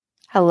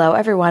Hello,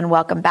 everyone.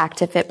 Welcome back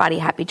to Fit Body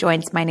Happy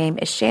Joints. My name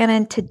is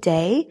Shannon.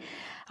 Today,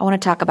 I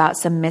want to talk about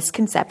some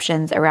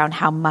misconceptions around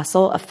how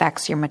muscle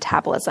affects your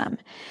metabolism.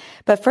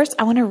 But first,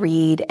 I want to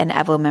read an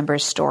Evlo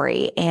member's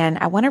story, and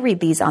I want to read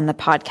these on the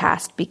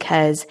podcast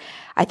because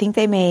I think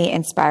they may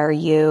inspire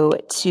you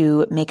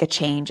to make a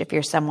change. If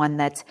you're someone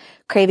that's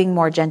craving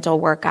more gentle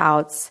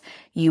workouts,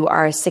 you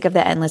are sick of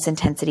the endless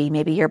intensity,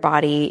 maybe your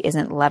body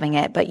isn't loving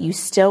it, but you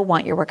still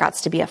want your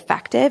workouts to be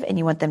effective and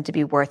you want them to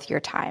be worth your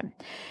time.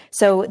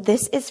 So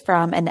this is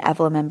from an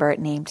Evlo member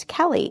named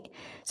Kelly.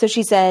 So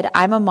she said,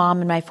 I'm a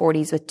mom in my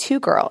 40s with 2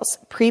 girls.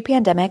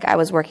 Pre-pandemic, I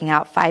was working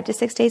out 5 to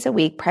 6 days a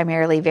week,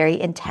 primarily very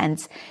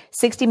intense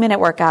 60-minute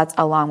workouts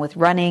along with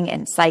running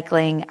and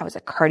cycling. I was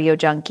a cardio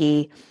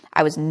junkie.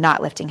 I was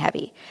not lifting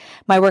heavy.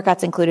 My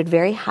workouts included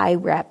very high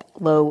rep,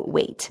 low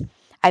weight.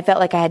 I felt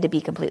like I had to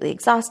be completely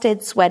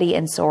exhausted, sweaty,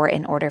 and sore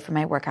in order for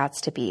my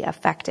workouts to be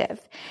effective.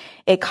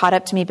 It caught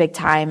up to me big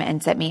time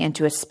and sent me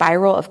into a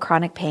spiral of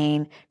chronic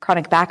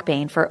back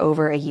pain for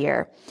over a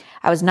year.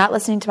 I was not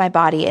listening to my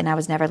body and I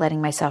was never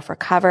letting myself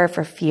recover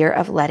for fear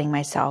of letting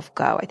myself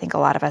go. I think a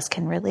lot of us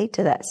can relate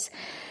to this.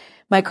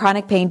 My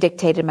chronic pain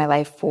dictated my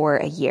life for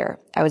a year.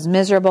 I was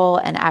miserable,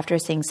 and after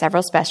seeing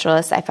several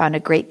specialists, I found a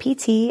great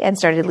PT and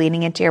started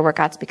leaning into your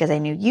workouts because I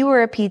knew you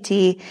were a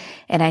PT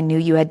and I knew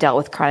you had dealt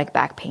with chronic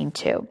back pain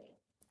too.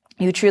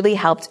 You truly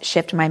helped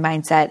shift my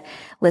mindset.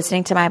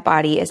 Listening to my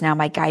body is now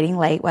my guiding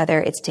light, whether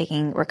it's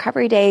taking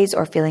recovery days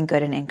or feeling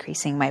good and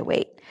increasing my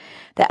weight.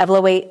 The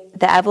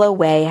Evlo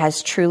way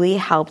has truly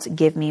helped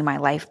give me my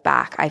life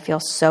back. I feel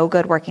so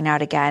good working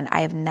out again.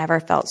 I have never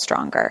felt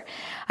stronger.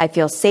 I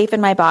feel safe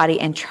in my body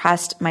and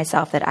trust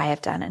myself that I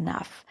have done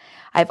enough.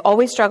 I've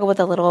always struggled with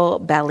a little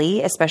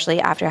belly,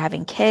 especially after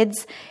having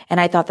kids, and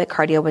I thought that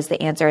cardio was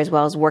the answer as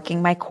well as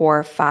working my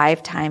core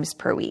 5 times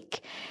per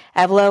week.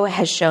 Evlo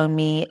has shown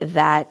me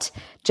that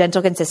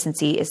gentle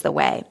consistency is the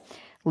way.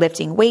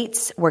 Lifting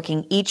weights,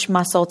 working each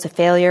muscle to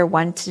failure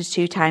 1 to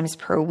 2 times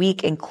per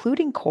week,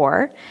 including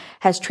core,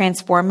 has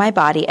transformed my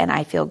body and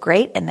I feel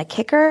great. And the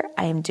kicker,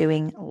 I am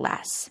doing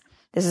less.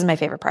 This is my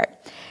favorite part.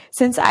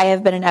 Since I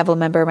have been an Evlo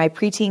member, my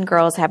preteen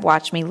girls have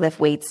watched me lift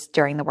weights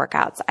during the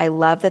workouts. I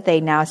love that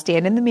they now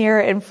stand in the mirror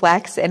and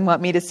flex and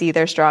want me to see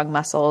their strong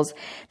muscles.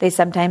 They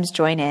sometimes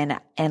join in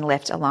and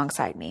lift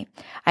alongside me.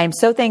 I am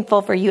so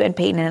thankful for you and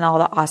Peyton and all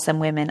the awesome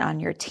women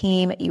on your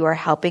team. You are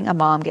helping a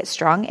mom get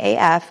strong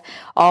AF,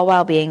 all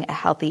while being a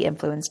healthy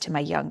influence to my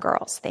young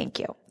girls. Thank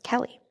you.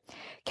 Kelly,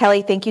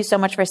 thank you so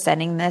much for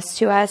sending this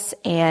to us.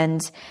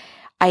 And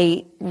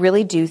I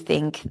really do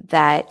think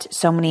that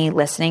so many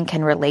listening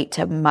can relate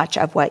to much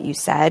of what you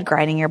said,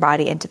 grinding your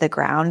body into the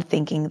ground,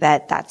 thinking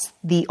that that's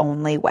the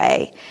only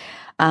way.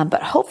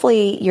 But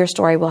hopefully your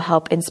story will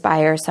help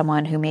inspire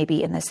someone who may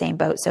be in the same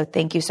boat. So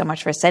thank you so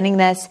much for sending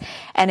this.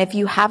 And if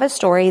you have a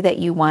story that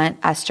you want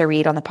us to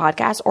read on the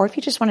podcast, or if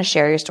you just want to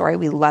share your story,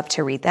 we love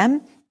to read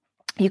them.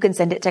 You can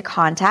send it to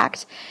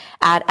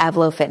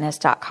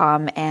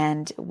contact@evlofitness.com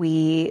and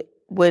we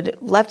would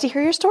love to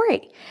hear your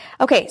story.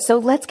 Okay, so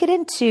let's get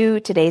into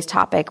today's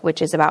topic,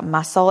 which is about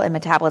muscle and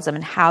metabolism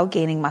and how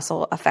gaining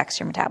muscle affects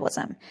your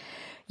metabolism.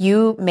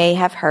 You may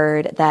have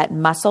heard that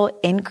muscle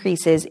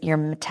increases your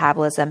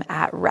metabolism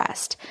at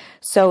rest.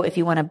 So if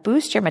you want to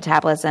boost your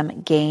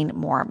metabolism, gain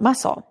more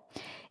muscle.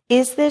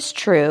 Is this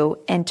true?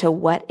 And to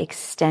what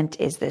extent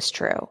is this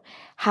true?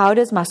 How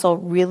does muscle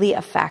really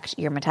affect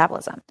your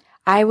metabolism?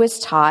 I was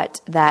taught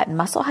that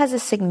muscle has a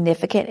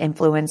significant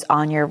influence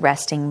on your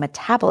resting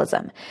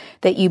metabolism,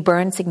 that you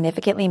burn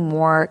significantly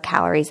more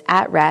calories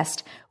at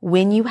rest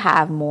when you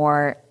have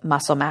more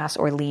muscle mass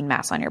or lean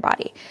mass on your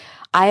body.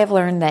 I have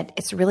learned that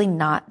it's really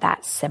not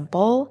that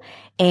simple,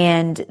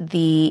 and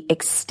the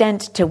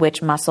extent to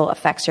which muscle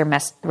affects your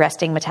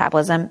resting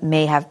metabolism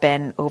may have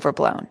been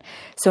overblown.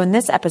 So in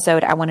this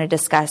episode, I want to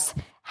discuss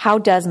how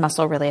does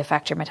muscle really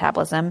affect your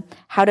metabolism?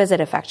 How does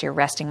it affect your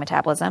resting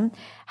metabolism?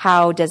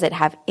 How does it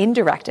have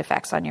indirect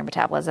effects on your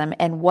metabolism?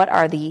 And what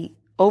are the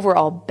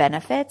overall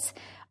benefits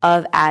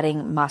of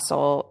adding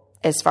muscle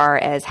as far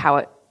as how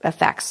it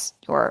affects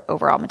your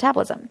overall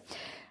metabolism?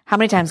 How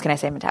many times can I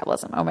say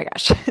metabolism? Oh my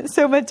gosh.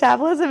 So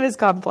metabolism is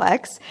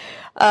complex.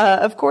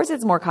 Of course,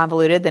 it's more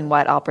convoluted than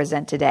what I'll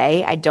present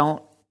today. I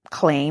don't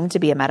claim to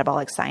be a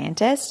metabolic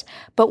scientist,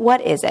 but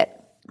what is it?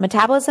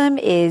 Metabolism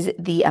is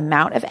the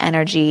amount of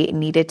energy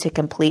needed to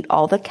complete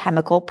all the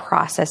chemical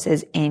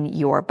processes in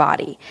your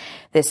body.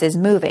 This is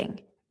moving,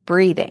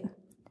 breathing,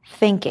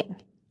 thinking,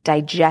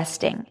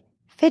 digesting,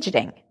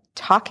 fidgeting,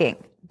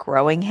 talking,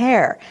 growing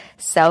hair,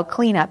 cell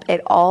cleanup.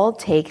 It all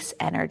takes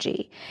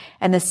energy.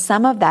 And the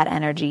sum of that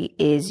energy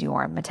is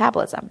your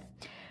metabolism.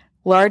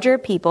 Larger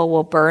people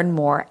will burn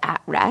more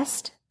at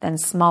rest than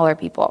smaller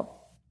people.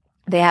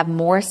 They have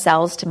more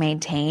cells to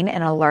maintain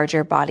and a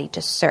larger body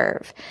to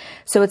serve.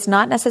 So it's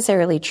not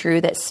necessarily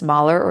true that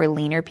smaller or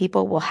leaner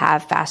people will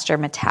have faster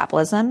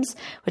metabolisms,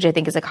 which I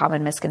think is a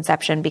common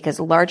misconception because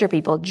larger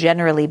people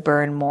generally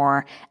burn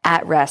more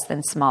at rest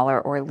than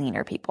smaller or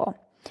leaner people.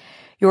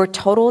 Your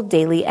total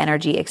daily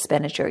energy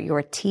expenditure,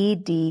 your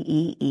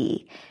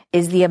TDEE,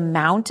 is the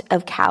amount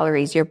of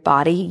calories your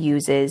body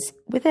uses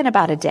within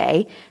about a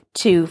day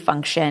to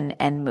function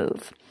and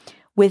move.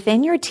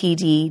 Within your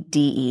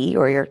TDEE,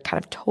 or your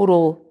kind of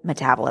total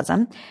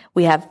metabolism,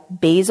 we have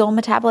basal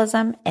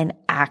metabolism and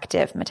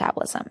active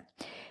metabolism.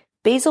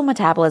 Basal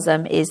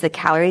metabolism is the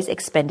calories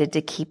expended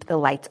to keep the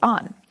lights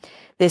on.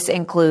 This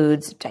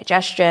includes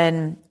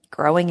digestion,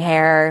 growing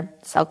hair,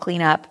 cell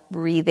cleanup,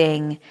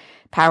 breathing,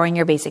 powering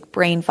your basic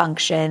brain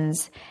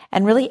functions,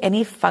 and really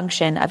any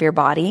function of your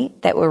body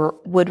that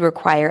would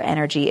require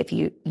energy if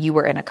you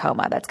were in a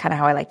coma. That's kind of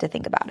how I like to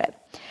think about it.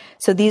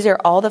 So these are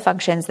all the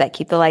functions that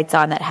keep the lights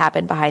on, that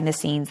happen behind the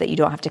scenes, that you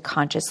don't have to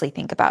consciously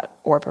think about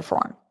or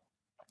perform.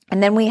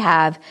 And then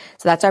so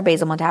that's our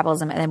basal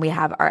metabolism, and then we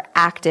have our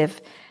active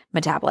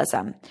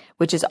metabolism,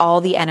 which is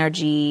all the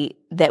energy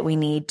that we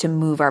need to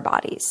move our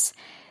bodies.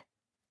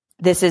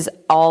 This is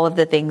all of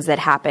the things that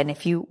happen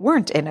if you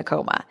weren't in a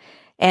coma.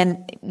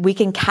 And we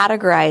can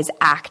categorize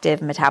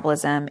active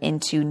metabolism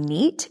into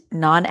NEAT,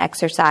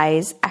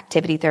 non-exercise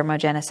activity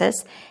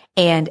thermogenesis,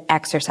 and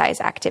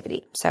exercise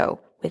activity. So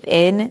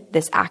within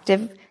this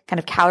active kind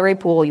of calorie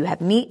pool, you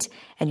have NEAT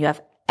and you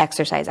have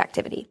exercise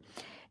activity.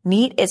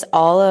 NEAT is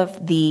all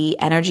of the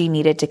energy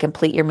needed to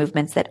complete your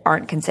movements that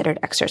aren't considered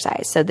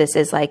exercise. So this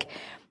is like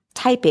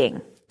typing,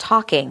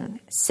 talking,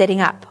 sitting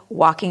up,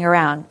 walking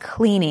around,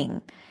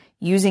 cleaning,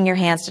 using your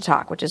hands to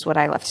talk, which is what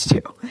I love to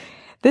do.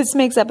 This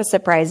makes up a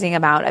surprising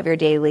amount of your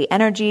daily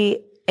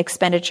energy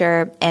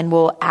expenditure and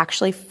will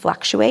actually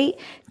fluctuate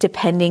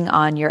depending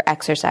on your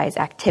exercise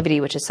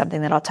activity, which is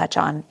something that I'll touch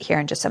on here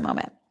in just a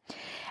moment.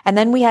 And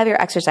then we have your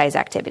exercise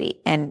activity,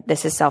 and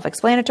this is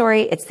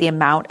self-explanatory. It's the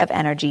amount of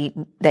energy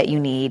that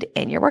you need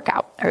in your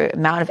workout, or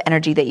amount of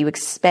energy that you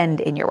expend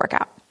in your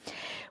workout.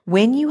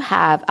 When you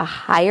have a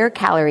higher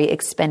calorie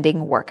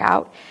expending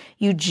workout,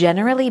 you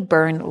generally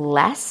burn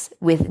less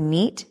with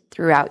NEAT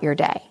throughout your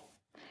day,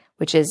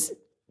 which is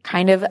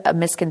kind of a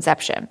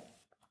misconception.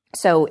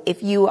 So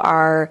if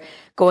you're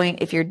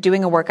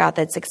doing a workout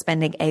that's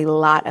expending a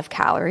lot of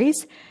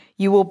calories,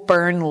 you will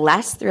burn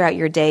less throughout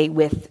your day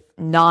with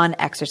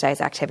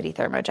non-exercise activity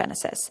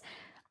thermogenesis.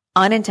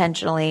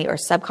 Unintentionally or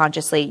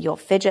subconsciously, you'll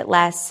fidget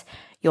less,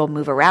 you'll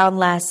move around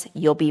less,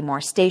 you'll be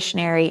more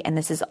stationary, and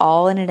this is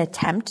all in an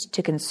attempt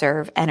to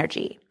conserve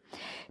energy.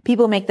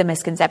 People make the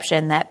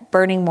misconception that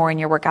burning more in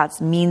your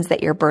workouts means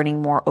that you're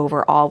burning more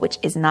overall, which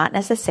is not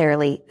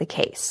necessarily the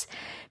case,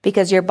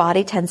 because your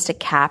body tends to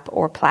cap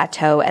or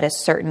plateau at a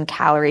certain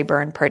calorie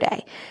burn per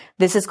day.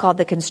 This is called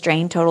the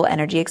constrained total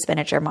energy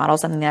expenditure model,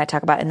 something that I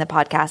talk about in the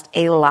podcast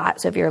a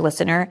lot. So if you're a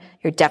listener,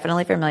 you're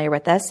definitely familiar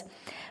with this.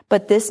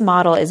 But this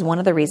model is one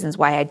of the reasons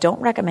why I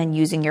don't recommend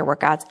using your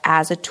workouts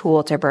as a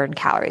tool to burn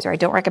calories, or I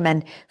don't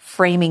recommend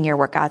framing your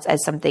workouts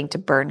as something to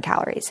burn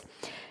calories.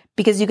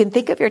 Because you can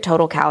think of your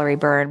total calorie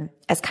burn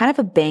as kind of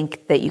a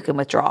bank that you can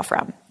withdraw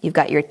from. You've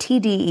got your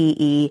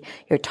TDEE,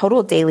 your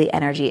total daily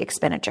energy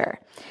expenditure.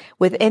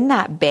 Within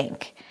that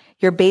bank,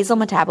 your basal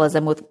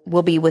metabolism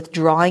will be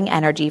withdrawing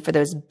energy for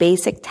those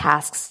basic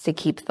tasks to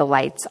keep the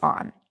lights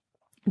on.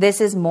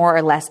 This is more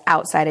or less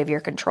outside of your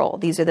control.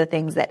 These are the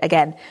things that,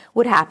 again,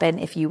 would happen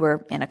if you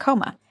were in a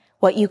coma.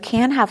 What you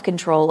can have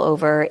control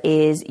over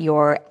is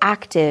your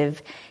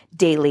active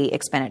daily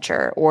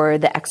expenditure, or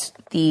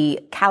the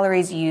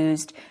calories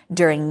used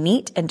during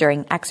NEAT and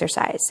during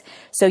exercise.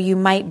 So you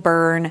might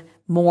burn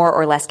more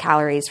or less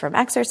calories from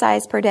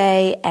exercise per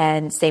day,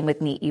 and same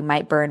with NEAT. You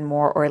might burn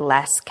more or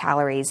less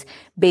calories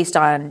based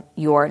on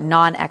your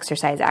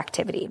non-exercise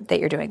activity that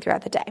you're doing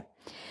throughout the day.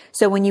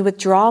 So when you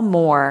withdraw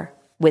more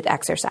with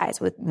exercise,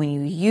 when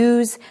you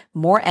use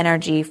more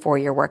energy for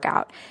your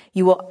workout,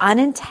 you will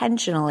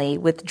unintentionally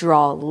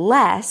withdraw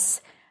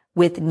less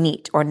with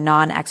NEAT, or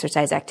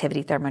non-exercise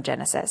activity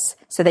thermogenesis,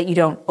 so that you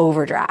don't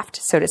overdraft,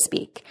 so to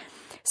speak.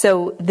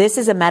 So this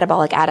is a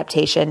metabolic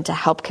adaptation to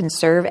help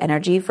conserve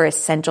energy for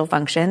essential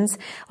functions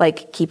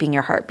like keeping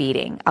your heart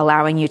beating,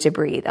 allowing you to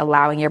breathe,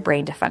 allowing your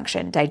brain to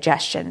function,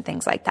 digestion,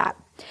 things like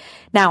that.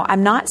 Now,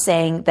 I'm not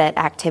saying that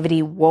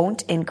activity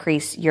won't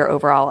increase your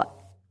overall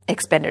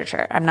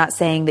expenditure. I'm not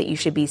saying that you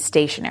should be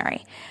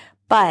stationary,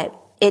 but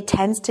it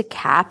tends to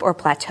cap or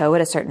plateau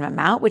at a certain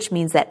amount, which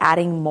means that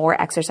adding more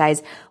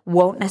exercise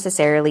won't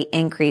necessarily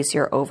increase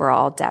your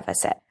overall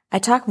deficit. I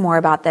talk more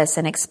about this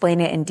and explain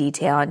it in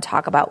detail and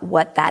talk about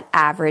what that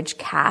average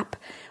cap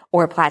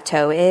or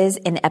plateau is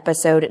in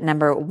episode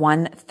number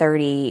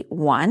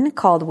 131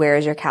 called Where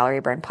is Your Calorie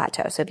Burn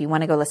Plateau? So if you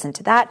want to go listen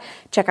to that,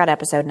 check out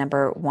episode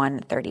number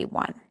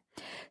 131.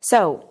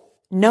 So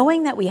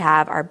knowing that we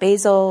have our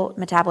basal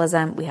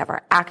metabolism, we have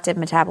our active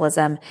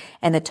metabolism,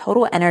 and the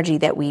total energy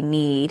that we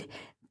need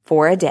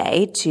for a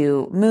day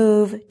to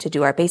move, to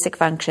do our basic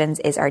functions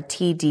is our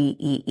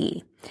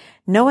TDEE.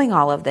 Knowing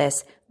all of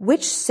this,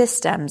 which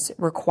systems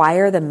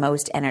require the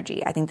most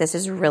energy? I think this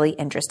is really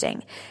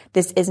interesting.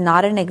 This is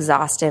not an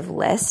exhaustive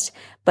list,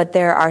 but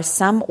there are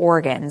some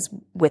organs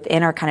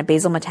within our kind of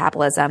basal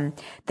metabolism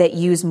that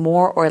use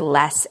more or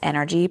less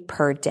energy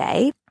per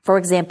day. For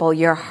example,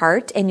 your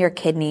heart and your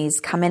kidneys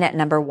come in at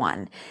number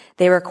 1.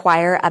 They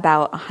require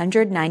about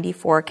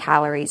 194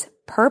 calories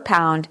per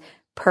pound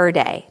per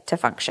day to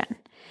function.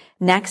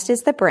 Next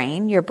is the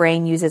brain. Your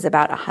brain uses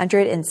about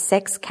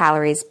 106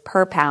 calories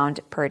per pound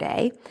per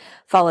day,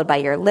 followed by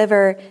your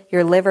liver.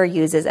 Your liver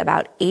uses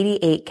about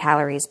 88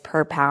 calories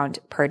per pound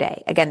per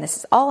day. Again, this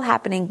is all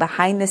happening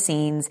behind the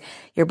scenes.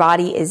 Your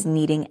body is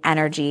needing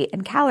energy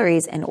and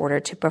calories in order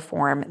to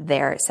perform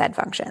their said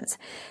functions.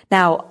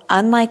 Now,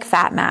 unlike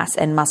fat mass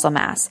and muscle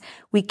mass,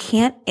 we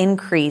can't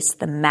increase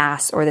the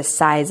mass or the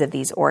size of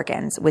these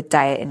organs with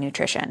diet and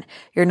nutrition.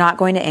 You're not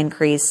going to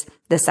increase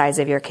the size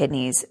of your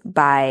kidneys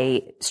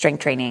by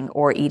strength training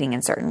or eating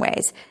in certain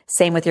ways.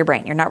 Same with your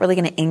brain. You're not really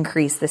going to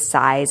increase the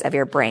size of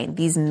your brain.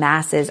 These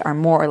masses are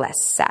more or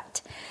less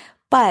set.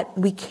 But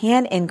we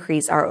can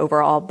increase our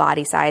overall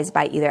body size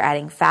by either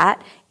adding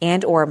fat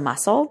and or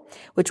muscle,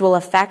 which will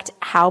affect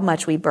how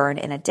much we burn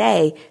in a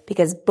day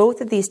because both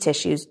of these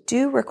tissues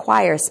do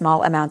require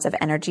small amounts of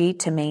energy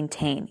to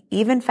maintain.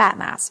 Even fat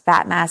mass.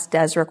 Fat mass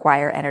does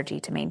require energy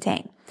to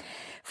maintain.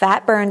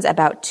 Fat burns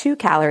about 2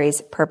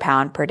 calories per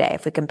pound per day.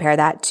 If we compare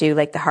that to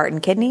like the heart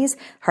and kidneys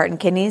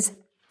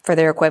for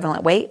their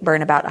equivalent weight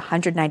burn about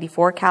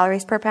 194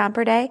 calories per pound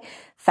per day.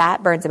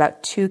 Fat burns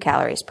about 2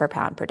 calories per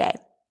pound per day.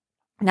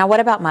 Now,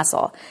 what about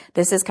muscle?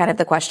 This is kind of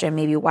the question,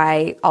 maybe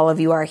why all of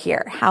you are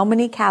here. How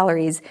many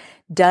calories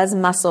does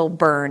muscle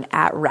burn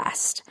at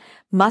rest?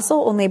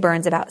 Muscle only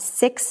burns about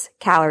 6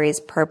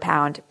 calories per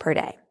pound per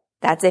day.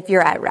 That's if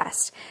you're at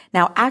rest.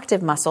 Now,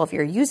 active muscle, if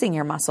you're using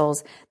your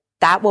muscles,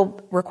 that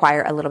will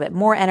require a little bit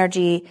more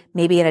energy,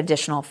 maybe an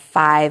additional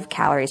 5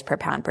 calories per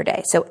pound per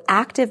day. So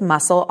active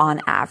muscle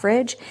on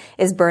average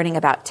is burning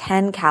about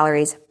 10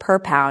 calories per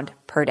pound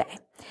per day.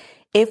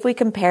 If we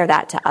compare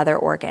that to other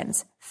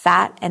organs,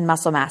 fat and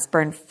muscle mass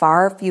burn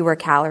far fewer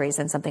calories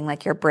than something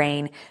like your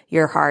brain,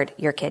 your heart,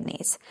 your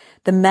kidneys.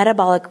 The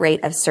metabolic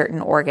rate of certain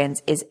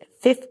organs is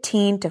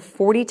 15 to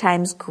 40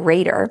 times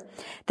greater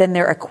than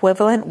their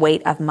equivalent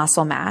weight of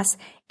muscle mass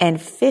and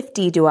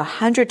 50 to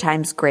 100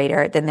 times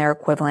greater than their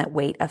equivalent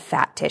weight of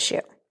fat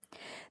tissue.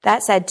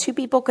 That said, 2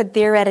 people could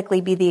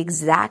theoretically be the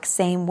exact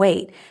same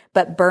weight,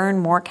 but burn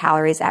more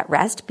calories at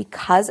rest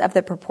because of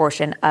the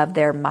proportion of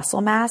their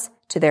muscle mass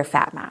to their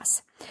fat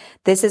mass.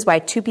 This is why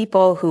 2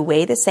 people who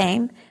weigh the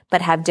same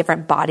but have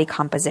different body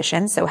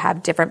compositions, so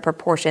have different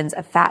proportions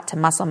of fat to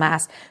muscle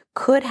mass,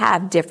 could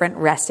have different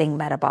resting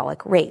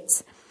metabolic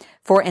rates.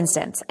 For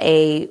instance,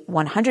 a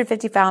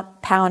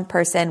 150-pound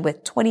person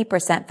with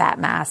 20% fat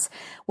mass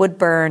would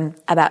burn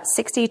about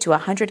 60 to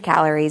 100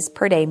 calories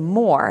per day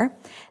more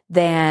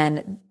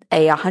than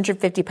a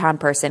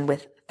 150-pound person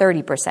with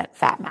 30%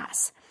 fat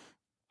mass.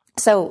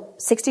 So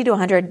 60 to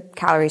 100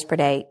 calories per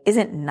day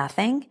isn't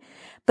nothing,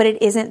 but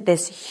it isn't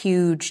this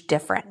huge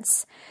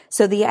difference.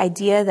 So the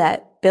idea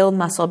that build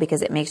muscle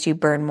because it makes you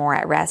burn more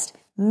at rest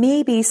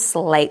may be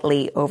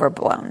slightly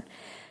overblown.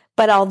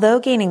 But although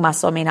gaining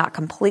muscle may not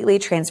completely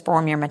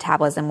transform your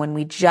metabolism when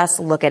we just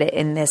look at it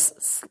in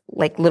this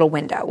like little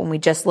window, when we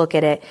just look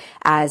at it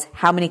as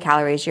how many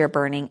calories you're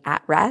burning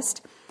at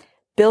rest,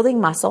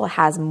 building muscle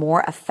has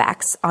more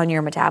effects on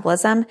your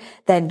metabolism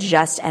than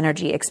just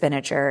energy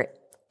expenditure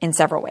in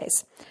several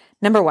ways.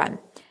 Number 1,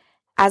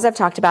 as I've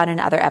talked about in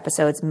other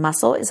episodes,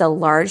 muscle is a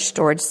large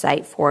storage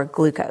site for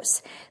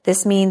glucose.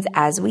 This means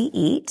as we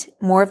eat,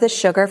 more of the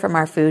sugar from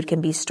our food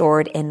can be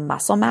stored in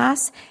muscle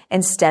mass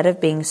instead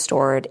of being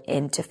stored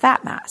into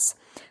fat mass.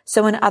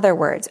 So in other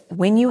words,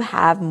 when you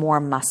have more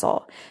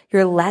muscle,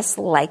 you're less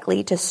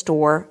likely to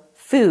store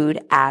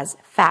food as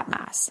fat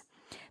mass.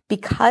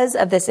 Because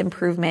of this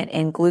improvement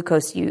in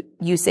glucose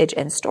usage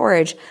and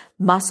storage,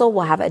 muscle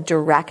will have a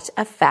direct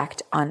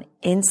effect on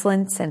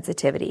insulin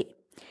sensitivity.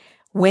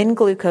 When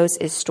glucose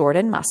is stored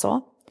in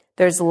muscle,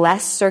 there's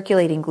less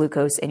circulating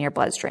glucose in your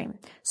bloodstream.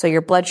 So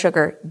your blood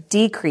sugar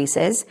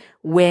decreases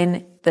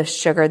when the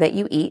sugar that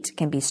you eat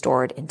can be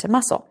stored into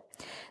muscle.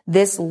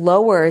 This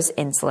lowers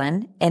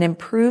insulin and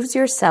improves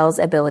your cell's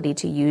ability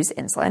to use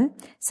insulin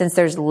since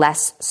there's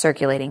less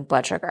circulating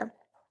blood sugar.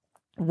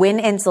 When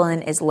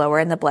insulin is lower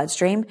in the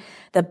bloodstream,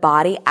 the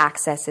body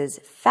accesses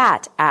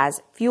fat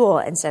as fuel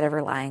instead of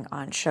relying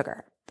on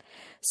sugar.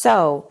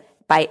 So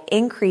by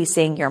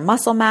increasing your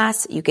muscle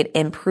mass, you could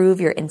improve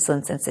your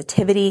insulin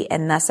sensitivity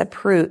and thus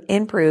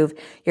improve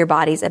your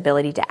body's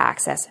ability to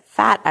access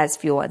fat as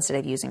fuel instead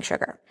of using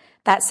sugar.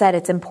 That said,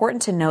 it's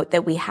important to note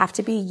that we have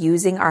to be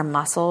using our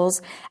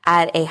muscles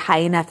at a high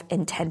enough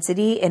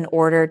intensity in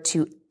order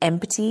to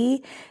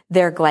empty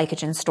their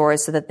glycogen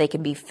stores so that they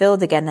can be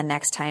filled again the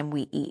next time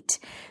we eat.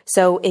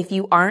 So if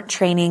you aren't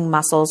training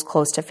muscles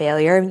close to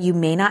failure, you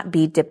may not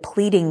be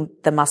depleting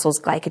the muscle's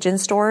glycogen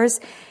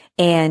stores,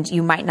 and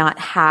you might not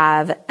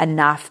have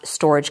enough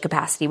storage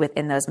capacity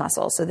within those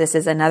muscles. So this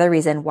is another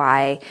reason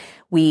why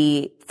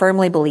we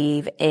firmly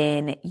believe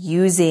in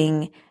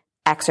using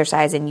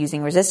exercise and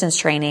using resistance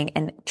training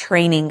and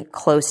training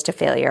close to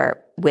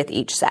failure with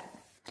each set.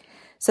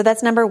 So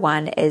that's number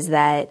 1, is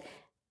that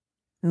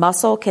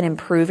Muscle can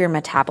improve your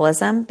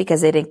metabolism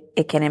because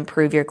it can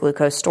improve your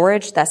glucose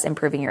storage, thus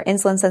improving your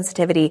insulin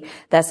sensitivity,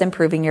 thus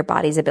improving your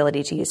body's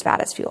ability to use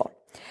fat as fuel.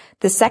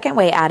 The second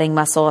way adding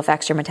muscle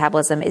affects your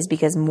metabolism is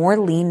because more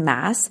lean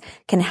mass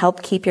can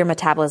help keep your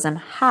metabolism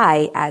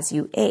high as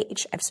you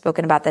age. I've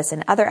spoken about this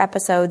in other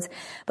episodes,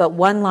 but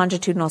one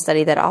longitudinal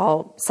study that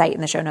I'll cite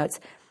in the show notes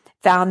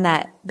found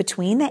that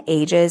between the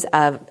ages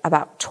of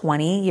about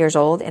 20 years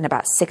old and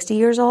about 60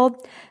 years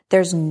old,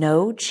 there's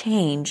no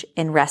change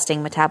in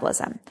resting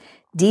metabolism,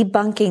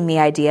 debunking the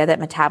idea that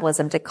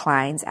metabolism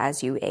declines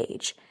as you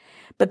age.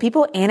 But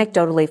people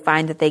anecdotally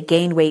find that they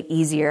gain weight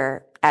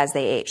easier as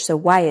they age. So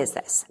why is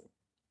this?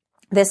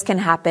 This can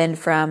happen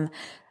from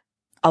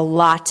a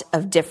lot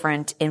of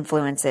different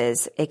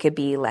influences. It could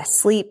be less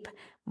sleep,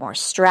 more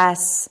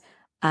stress.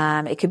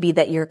 It could be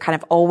that you're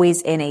kind of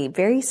always in a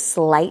very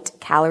slight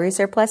calorie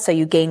surplus. So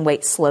you gain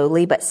weight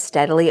slowly but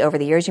steadily over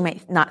the years. You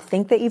might not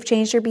think that you've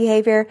changed your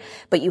behavior,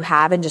 but you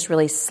have in just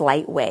really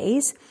slight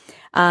ways.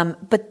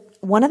 But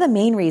one of the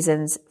main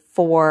reasons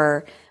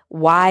for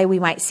why we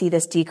might see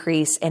this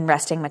decrease in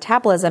resting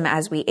metabolism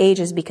as we age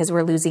is because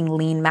we're losing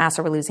lean mass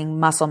or we're losing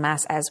muscle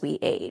mass as we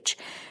age.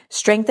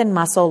 Strength and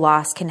muscle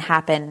loss can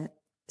happen,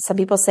 some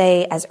people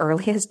say, as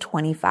early as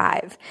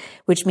 25,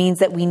 which means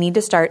that we need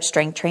to start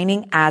strength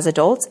training as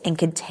adults and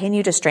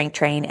continue to strength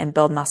train and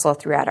build muscle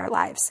throughout our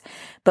lives.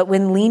 But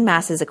when lean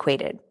mass is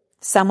equated,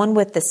 someone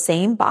with the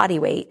same body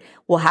weight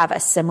will have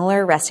a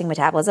similar resting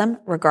metabolism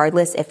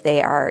regardless if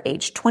they are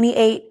age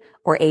 28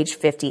 or age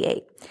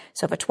 58.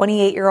 So if a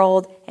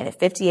 28-year-old and a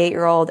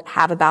 58-year-old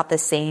have about the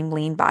same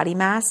lean body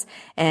mass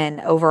and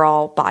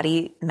overall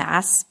body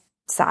mass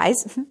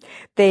size,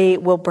 they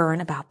will burn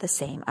about the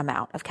same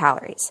amount of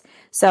calories.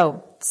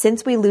 So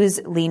since we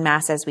lose lean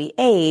mass as we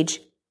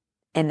age,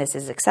 and this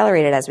is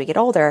accelerated as we get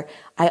older,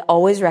 I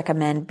always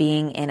recommend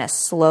being in a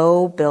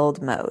slow build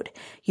mode.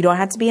 You don't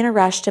have to be in a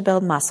rush to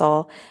build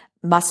muscle.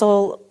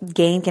 Muscle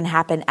gain can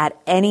happen at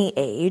any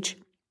age,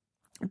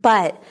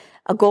 but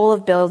a goal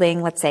of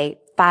building, let's say,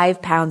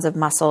 5 pounds of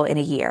muscle in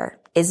a year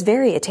is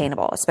very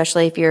attainable,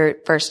 especially if you're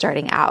first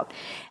starting out.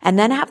 And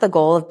then have the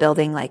goal of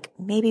building like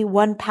maybe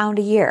 1 pound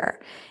a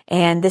year.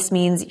 And this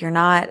means you're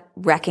not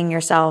wrecking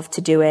yourself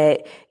to do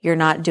it. You're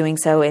not doing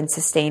so in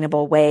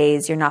sustainable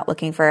ways. You're not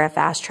looking for a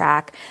fast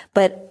track,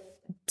 but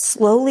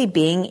slowly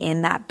being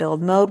in that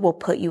build mode will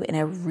put you in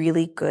a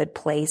really good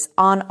place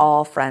on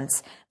all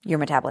fronts, your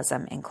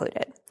metabolism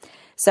included.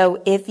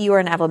 So if you are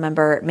an Evelyn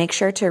member, make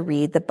sure to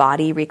read the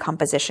Body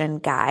Recomposition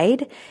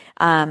Guide.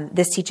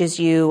 This teaches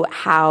you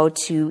how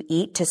to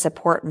eat to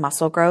support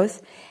muscle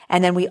growth.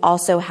 And then we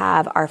also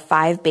have our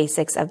 5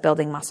 Basics of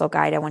Building Muscle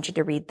Guide. I want you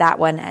to read that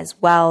one as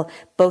well.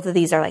 Both of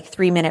these are like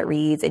 3-minute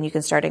reads, and you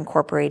can start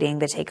incorporating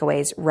the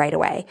takeaways right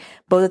away.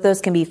 Both of those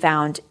can be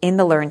found in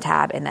the Learn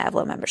tab in the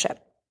Evelyn membership.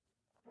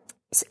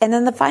 And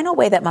then the final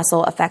way that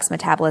muscle affects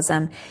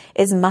metabolism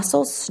is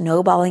muscle's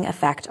snowballing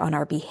effect on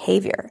our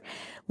behavior.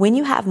 When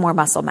you have more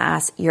muscle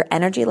mass, your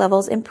energy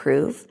levels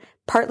improve,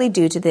 partly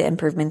due to the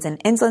improvements in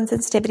insulin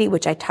sensitivity,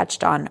 which I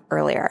touched on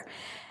earlier.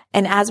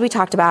 And as we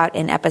talked about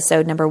in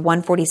episode number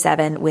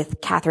 147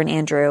 with Catherine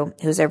Andrew,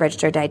 who's a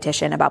registered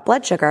dietitian, about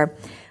blood sugar,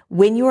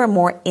 when you are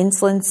more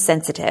insulin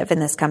sensitive,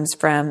 and this comes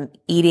from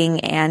eating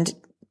and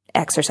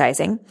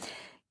exercising,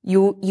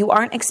 you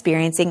aren't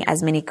experiencing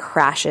as many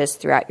crashes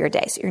throughout your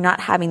day. So you're not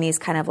having these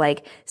kind of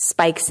like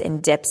spikes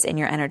and dips in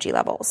your energy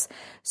levels.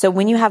 So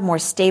when you have more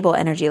stable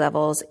energy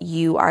levels,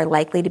 you are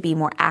likely to be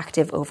more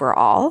active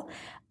overall,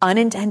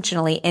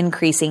 unintentionally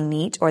increasing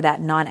NEAT, or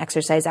that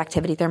non-exercise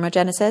activity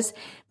thermogenesis,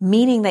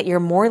 meaning that you're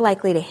more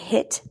likely to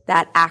hit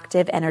that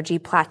active energy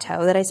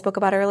plateau that I spoke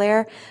about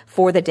earlier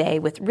for the day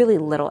with really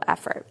little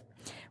effort.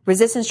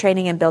 Resistance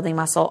training and building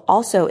muscle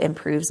also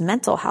improves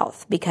mental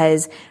health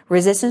because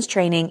resistance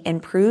training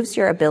improves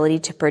your ability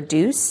to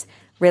produce,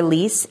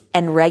 release,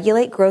 and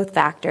regulate growth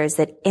factors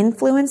that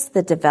influence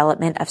the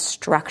development of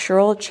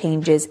structural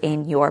changes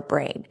in your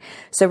brain.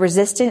 So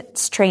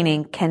resistance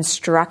training can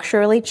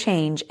structurally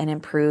change and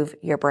improve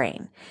your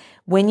brain.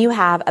 When you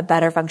have a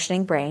better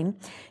functioning brain,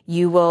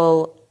 you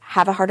will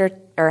have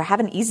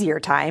an easier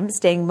time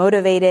staying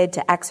motivated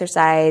to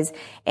exercise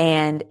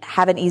and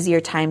have an easier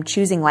time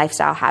choosing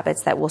lifestyle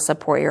habits that will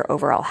support your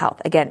overall health.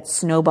 Again,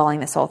 snowballing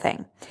this whole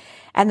thing.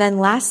 And then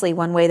lastly,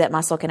 one way that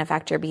muscle can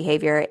affect your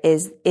behavior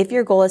is if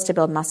your goal is to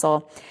build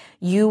muscle,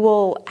 you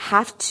will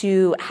have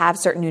to have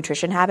certain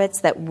nutrition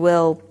habits that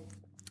will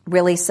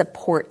really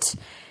support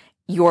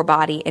your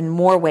body in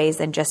more ways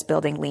than just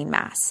building lean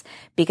mass.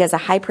 Because a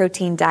high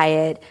protein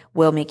diet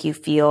will make you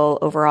feel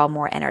overall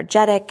more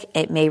energetic.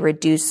 It may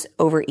reduce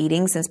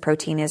overeating since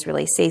protein is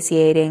really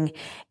satiating,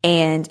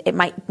 and it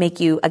might make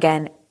you,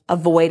 again,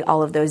 avoid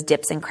all of those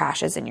dips and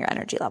crashes in your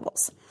energy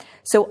levels.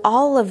 So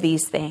all of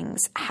these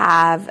things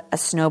have a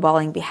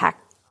snowballing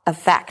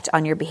effect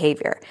on your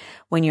behavior.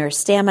 When your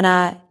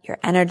stamina, your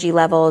energy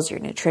levels, your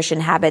nutrition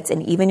habits,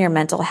 and even your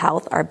mental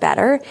health are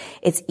better,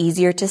 it's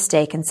easier to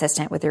stay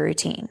consistent with your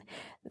routine.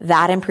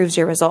 That improves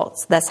your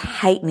results, thus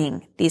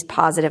heightening these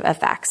positive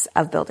effects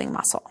of building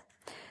muscle.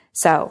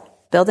 So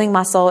Building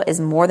muscle is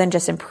more than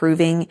just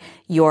improving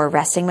your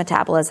resting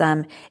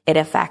metabolism. It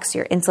affects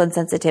your insulin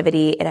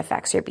sensitivity. It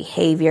affects your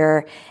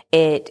behavior.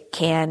 It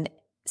can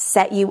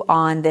set you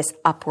on this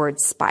upward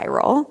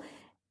spiral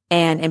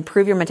and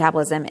improve your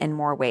metabolism in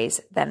more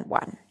ways than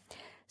one.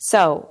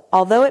 So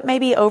although it may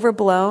be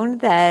overblown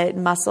that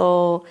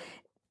muscle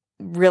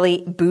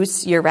really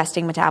boosts your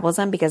resting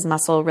metabolism, because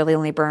muscle really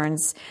only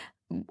burns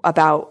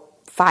about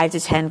 5 to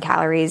 10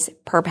 calories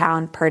per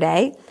pound per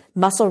day,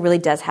 muscle really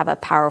does have a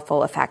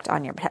powerful effect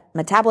on your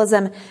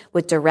metabolism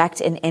with direct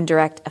and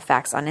indirect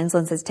effects on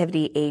insulin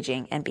sensitivity,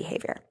 aging, and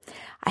behavior.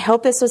 I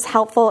hope this was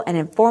helpful and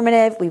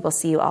informative. We will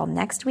see you all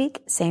next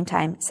week, same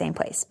time, same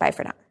place. Bye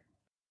for now.